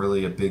stuff. I'm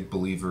really a big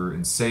believer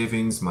in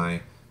savings.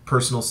 My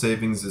personal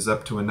savings is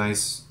up to a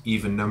nice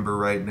even number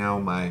right now.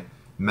 My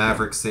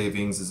Maverick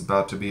savings is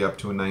about to be up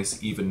to a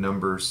nice even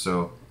number.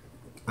 So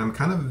I'm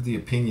kind of the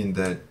opinion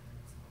that,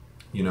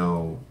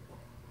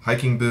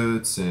 hiking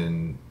boots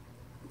and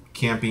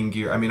camping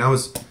gear. I mean,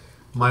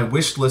 my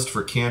wish list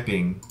for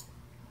camping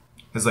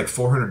has like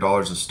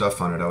 $400 of stuff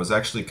on it. I was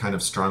actually kind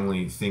of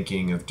strongly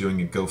thinking of doing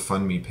a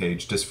GoFundMe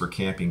page just for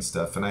camping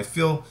stuff. And I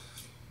feel,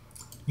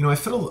 I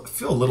feel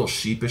a little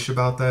sheepish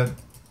about that.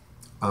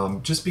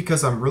 Just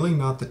because I'm really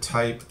not the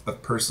type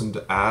of person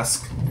to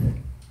ask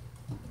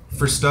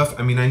for stuff.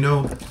 I mean, I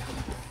know,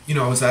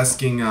 I was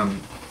asking,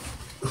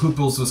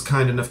 Hooples was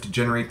kind enough to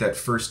generate that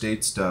first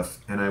aid stuff,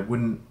 and I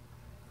wouldn't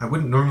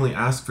normally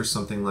ask for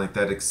something like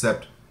that,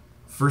 except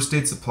first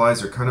aid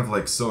supplies are kind of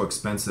like so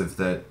expensive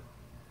that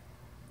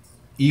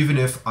even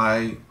if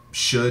I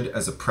should,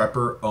 as a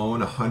prepper,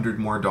 own $100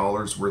 more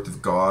worth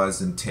of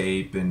gauze and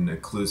tape and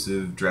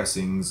occlusive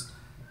dressings,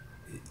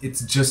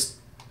 it's just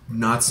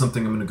not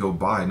something I'm going to go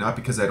buy. Not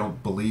because I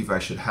don't believe I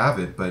should have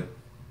it, but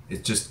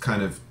it's just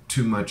kind of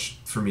too much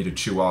for me to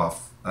chew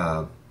off.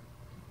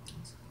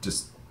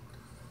 Just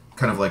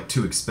kind of like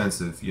too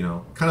expensive,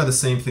 Kind of the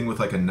same thing with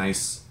like a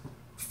nice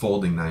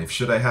folding knife.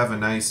 Should I have a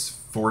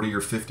nice $40 or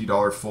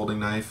 $50 folding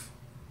knife?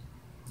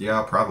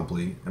 Yeah,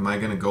 probably. Am I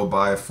going to go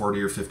buy a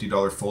 $40 or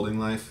 $50 folding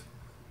knife?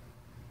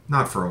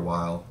 Not for a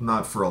while.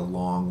 Not for a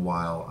long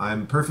while.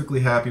 I'm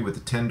perfectly happy with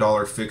a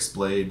 $10 fixed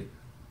blade.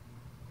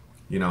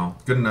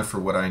 Good enough for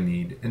what I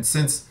need. And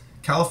since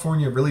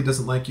California really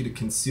doesn't like you to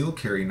conceal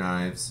carry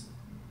knives,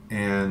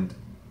 and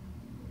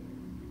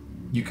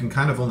you can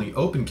kind of only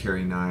open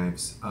carry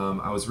knives,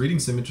 I was reading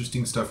some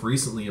interesting stuff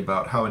recently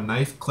about how a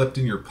knife clipped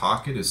in your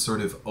pocket is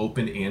sort of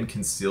open and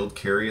concealed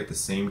carry at the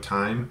same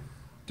time,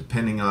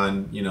 depending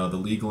on, the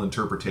legal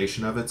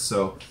interpretation of it.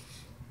 So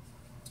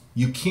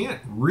you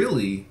can't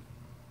really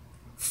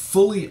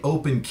fully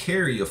open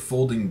carry a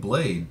folding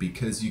blade,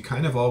 because you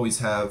kind of always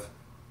have,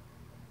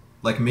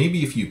 like,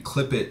 maybe if you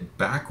clip it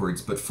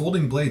backwards, but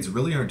folding blades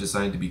really aren't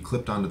designed to be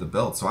clipped onto the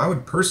belt. So I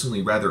would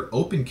personally rather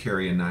open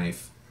carry a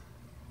knife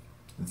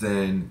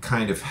than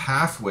kind of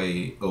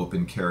halfway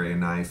open carry a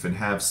knife and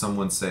have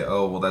someone say,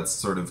 oh, well, that's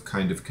sort of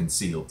kind of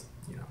concealed.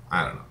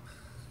 I don't know.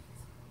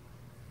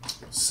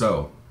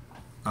 So,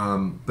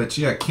 but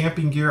yeah,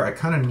 camping gear, I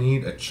kind of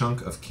need a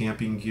chunk of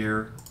camping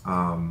gear.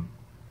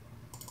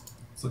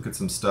 Let's look at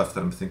some stuff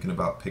that I'm thinking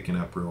about picking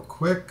up real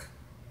quick.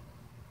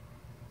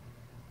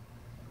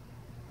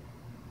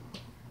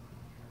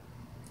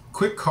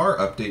 Quick car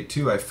update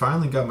too. I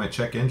finally got my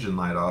check engine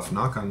light off.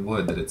 Knock on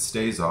wood that it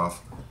stays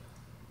off.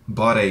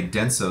 Bought a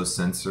Denso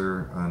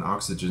sensor, an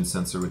oxygen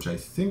sensor, which I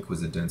think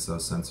was a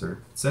Denso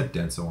sensor. It said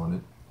Denso on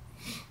it.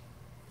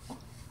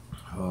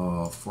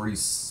 Oh,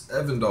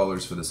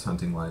 $47 for this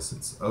hunting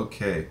license.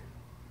 Okay,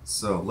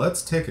 so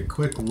let's take a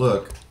quick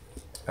look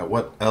at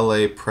what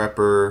LA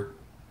Prepper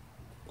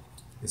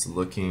is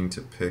looking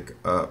to pick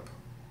up.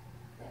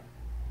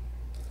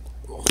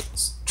 Oh,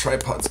 this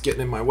tripod's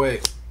getting in my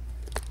way.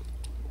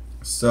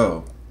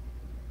 So,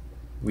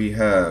 we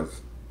have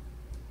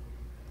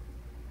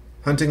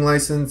hunting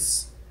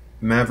license,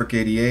 Maverick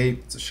 88,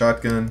 it's a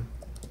shotgun,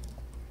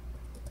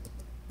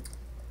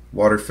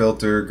 water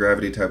filter,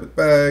 gravity type with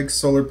bag,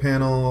 solar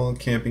panel,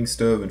 camping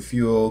stove and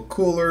fuel,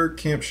 cooler,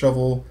 camp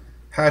shovel,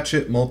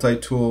 hatchet,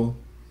 multi-tool,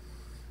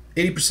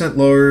 80%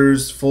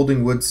 lowers,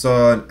 folding wood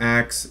saw, an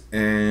axe,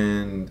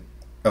 and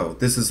oh,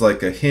 this is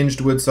like a hinged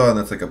wood saw, and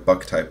that's like a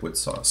buck type wood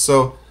saw.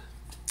 So,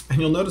 and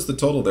you'll notice the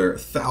total there,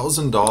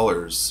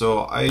 $1,000.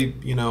 So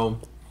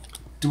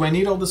do I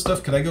need all this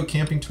stuff? Could I go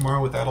camping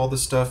tomorrow without all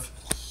this stuff?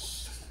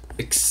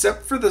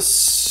 Except for the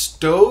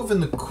stove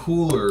and the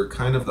cooler,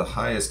 kind of the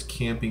highest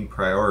camping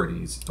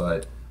priorities,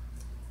 but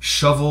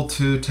shovel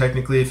too,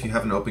 technically, if you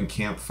have an open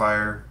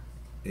campfire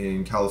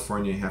in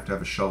California, you have to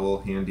have a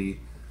shovel handy.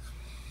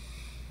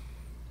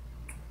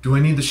 Do I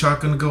need the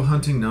shotgun to go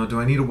hunting? No. Do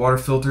I need a water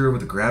filter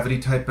with a gravity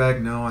type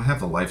bag? No. I have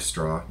the life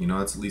straw.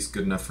 That's at least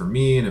good enough for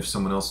me, and if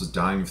someone else is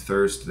dying of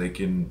thirst, they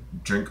can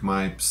drink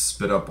my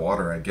spit up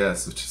water, I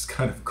guess, which is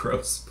kind of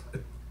gross.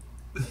 But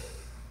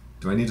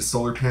do I need a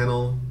solar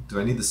panel? Do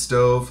I need the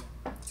stove?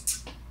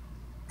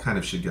 Kind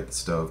of should get the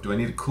stove. Do I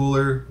need a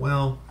cooler?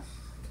 Well,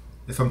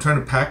 if I'm trying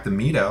to pack the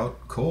meat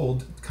out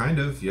cold, kind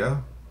of,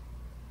 yeah.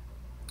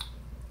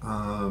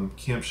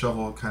 Camp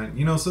shovel,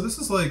 kind of, so this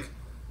is like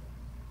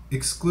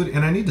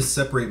and I need to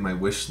separate my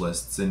wish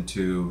lists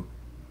into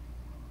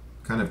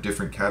kind of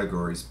different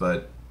categories,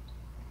 but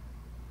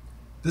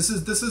this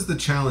is the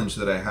challenge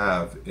that I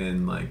have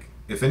in, like,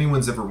 if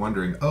anyone's ever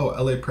wondering, oh,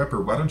 LA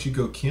Prepper, why don't you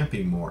go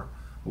camping more?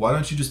 Why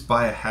don't you just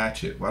buy a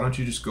hatchet? Why don't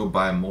you just go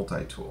buy a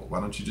multi-tool?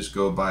 Why don't you just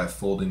go buy a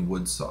folding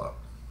wood saw?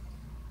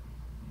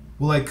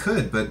 Well, I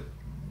could, but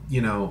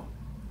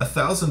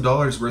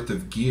 $1,000 worth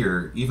of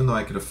gear, even though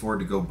I could afford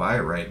to go buy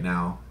it right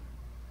now,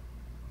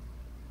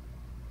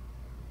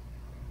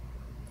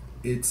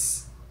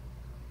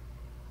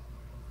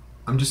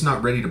 I'm just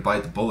not ready to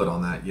bite the bullet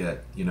on that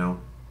yet,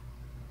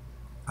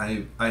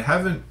 I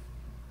haven't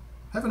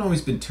always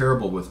been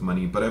terrible with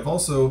money, but I've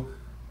also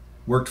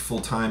worked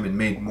full-time and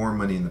made more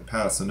money in the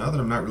past. So now that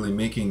I'm not really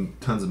making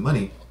tons of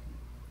money,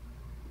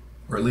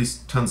 or at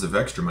least tons of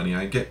extra money,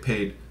 I get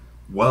paid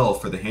well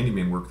for the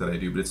handyman work that I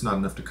do, but it's not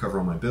enough to cover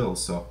all my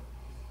bills. So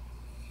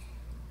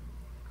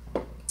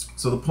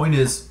the point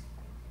is,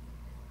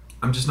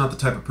 I'm just not the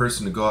type of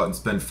person to go out and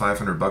spend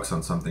 $500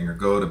 on something, or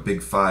go to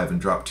Big Five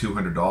and drop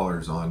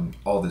 $200 on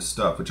all this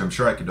stuff, which I'm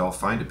sure I could all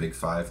find at Big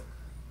Five.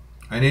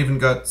 I even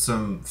got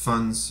some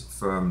funds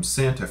from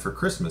Santa for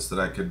Christmas that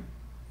I could,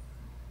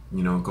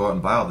 go out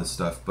and buy all this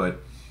stuff.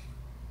 But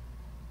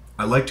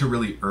I like to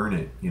really earn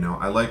it.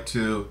 I like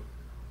to.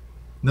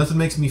 Nothing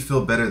makes me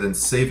feel better than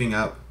saving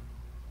up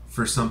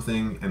for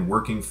something and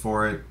working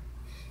for it.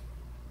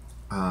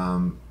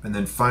 And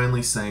then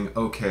finally saying,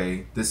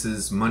 okay, this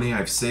is money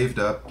I've saved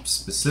up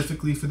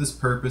specifically for this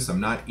purpose. I'm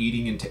not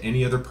eating into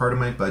any other part of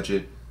my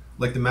budget.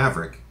 Like the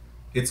Maverick,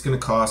 it's going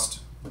to cost,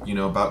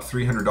 about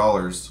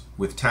 $300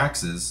 with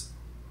taxes,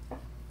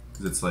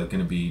 because it's like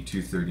going to be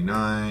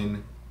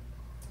 $239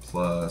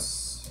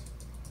 plus,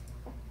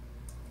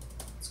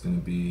 it's going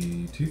to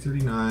be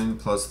 $239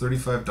 plus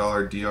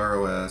 $35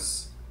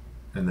 DROS,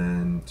 and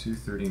then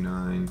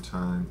 $239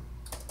 times,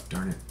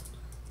 darn it,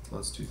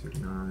 plus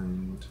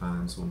 239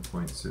 times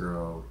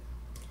 1.0,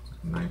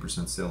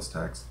 9% sales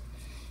tax.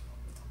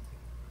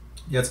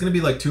 Yeah, it's going to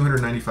be like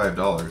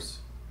 $295,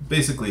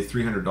 basically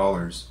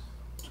 $300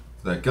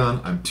 for that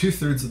gun. I'm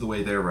 2/3 of the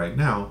way there right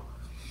now.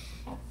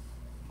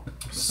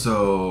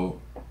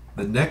 So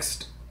the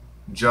next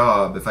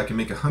job, if I can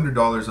make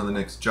 $100 on the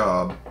next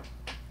job,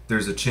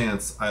 there's a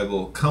chance I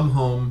will come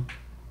home,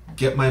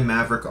 get my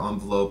Maverick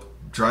envelope,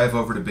 drive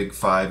over to Big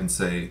Five and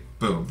say,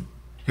 boom,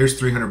 here's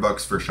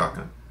 $300 for a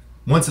shotgun.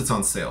 Once it's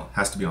on sale,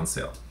 has to be on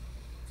sale.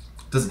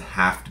 It doesn't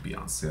have to be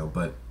on sale,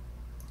 but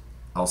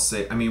I'll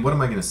say, what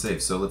am I going to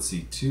save? So let's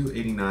see,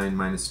 289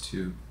 minus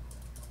 2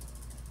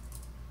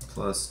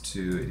 plus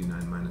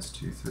 289 minus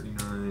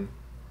 239,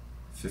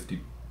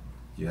 50.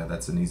 Yeah,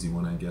 that's an easy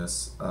one, I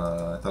guess.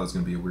 I thought it was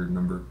going to be a weird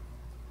number.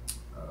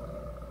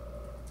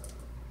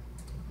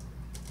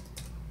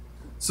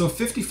 So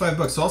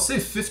 $55. So I'll save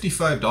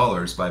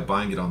 $55 by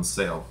buying it on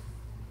sale.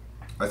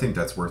 I think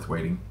that's worth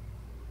waiting.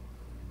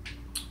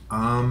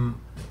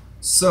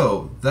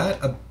 So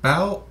that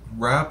about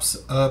wraps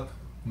up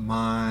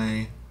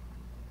my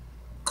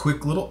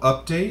quick little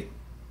update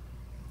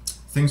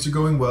Things are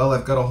going well.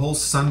 I've got a whole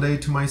Sunday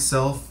to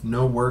myself.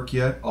 No work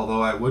yet,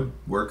 although I would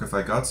work if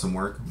I got some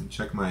work. Let me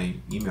check my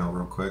email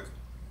real quick.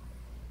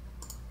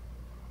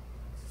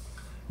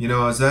 You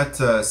know, I was at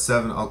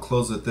 7, I'll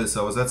close with this.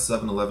 I was at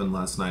 7-Eleven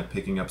last night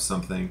picking up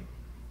something.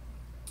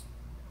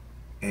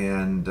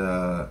 And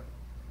the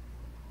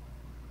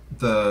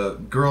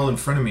girl in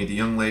front of me, the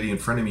young lady in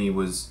front of me,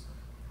 was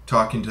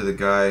talking to the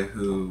guy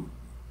who,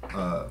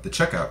 the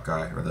checkout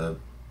guy, or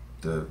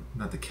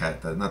not the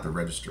cat, not the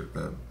register,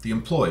 the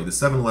employee, the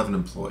 7-Eleven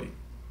employee.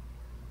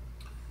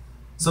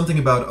 Something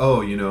about,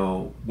 oh, you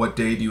know, what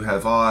day do you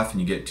have off,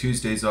 and you get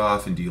Tuesdays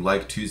off, and do you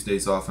like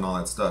Tuesdays off, and all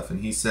that stuff.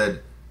 And he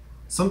said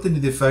something to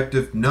the effect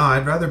of, no,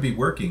 I'd rather be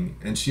working.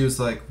 And she was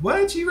like,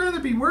 what, you'd rather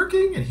be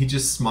working? And he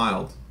just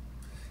smiled.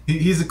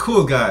 He's a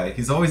cool guy.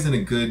 He's always in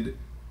a good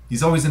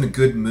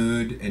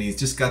mood, and he's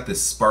just got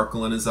this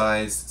sparkle in his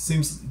eyes.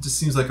 Just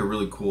seems like a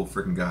really cool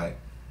freaking guy.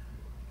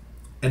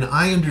 And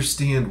I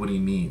understand what he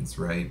means,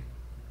 right?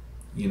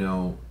 You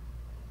know,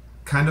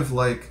 kind of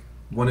like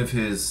one of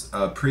his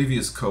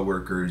previous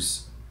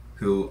coworkers,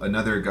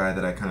 another guy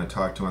that I kind of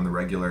talked to on the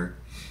regular,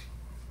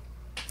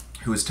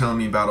 who was telling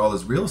me about all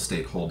his real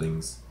estate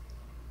holdings.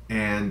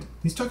 And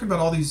he's talking about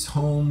all these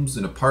homes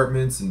and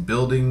apartments and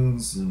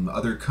buildings and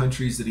other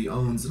countries that he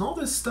owns and all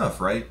this stuff,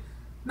 right?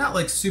 Not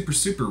like super,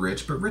 super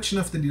rich, but rich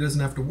enough that he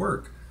doesn't have to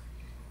work.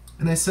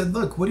 And I said,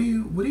 look, what are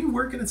you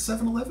working at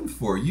 7-Eleven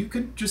for? You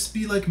could just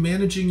be like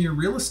managing your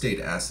real estate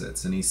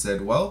assets. And he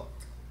said, well,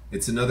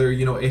 it's another,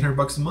 you know,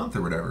 $800 a month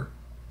or whatever.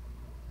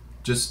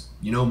 Just,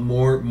 you know,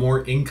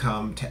 more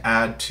income to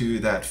add to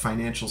that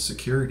financial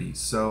security.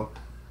 So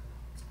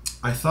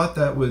I thought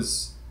that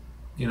was,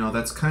 you know,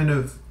 that's kind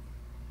of,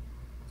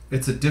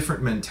 it's a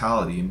different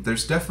mentality.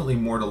 There's definitely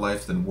more to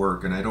life than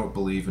work, and I don't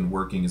believe in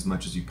working as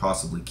much as you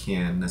possibly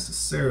can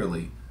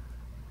necessarily.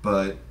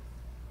 But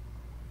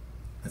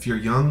if you're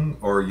young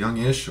or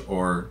youngish,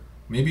 or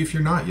maybe if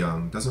you're not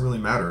young, doesn't really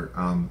matter.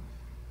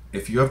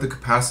 If you have the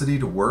capacity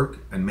to work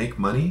and make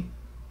money,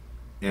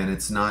 and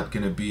it's not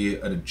going to be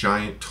a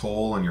giant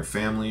toll on your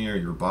family or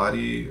your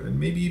body, and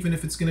maybe even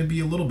if it's going to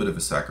be a little bit of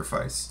a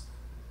sacrifice,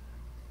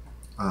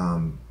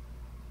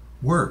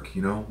 work,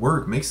 you know,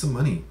 make some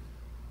money.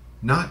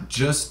 Not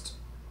just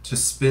to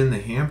spin the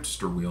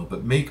hamster wheel,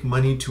 but make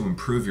money to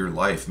improve your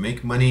life.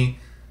 Make money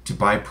to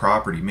buy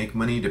property. Make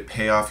money to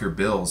pay off your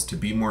bills, to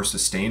be more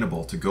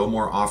sustainable, to go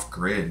more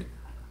off-grid.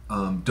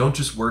 Don't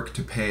just work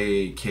to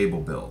pay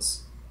cable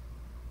bills.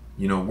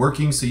 You know,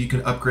 working so you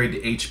can upgrade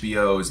to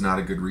HBO is not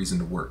a good reason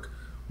to work.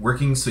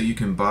 Working so you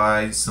can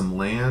buy some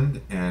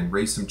land and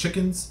raise some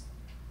chickens,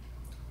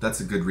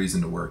 that's a good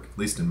reason to work, at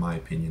least in my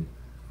opinion.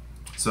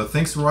 So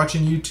thanks for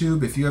watching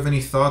YouTube. If you have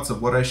any thoughts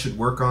of what I should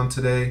work on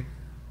today,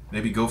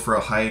 maybe go for a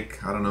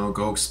hike, I don't know,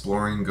 go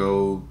exploring,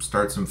 go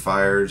start some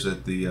fires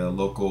at the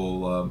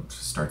local,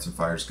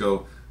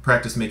 go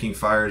practice making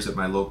fires at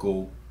my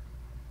local,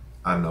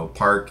 I don't know,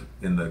 park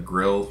in the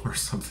grill or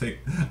something.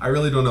 I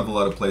really don't have a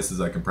lot of places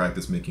I can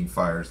practice making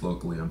fires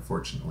locally,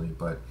 unfortunately.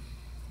 But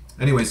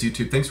anyways,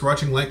 YouTube, thanks for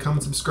watching. Like,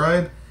 comment,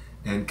 subscribe.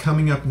 And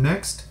coming up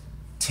next,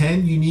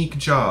 10 unique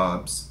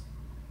jobs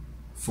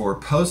for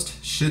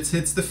post shits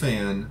hits the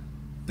fan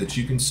that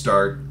you can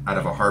start out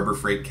of a Harbor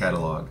Freight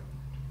catalog.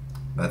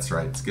 That's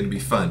right, it's gonna be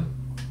fun.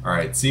 All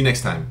right, see you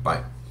next time.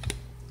 Bye.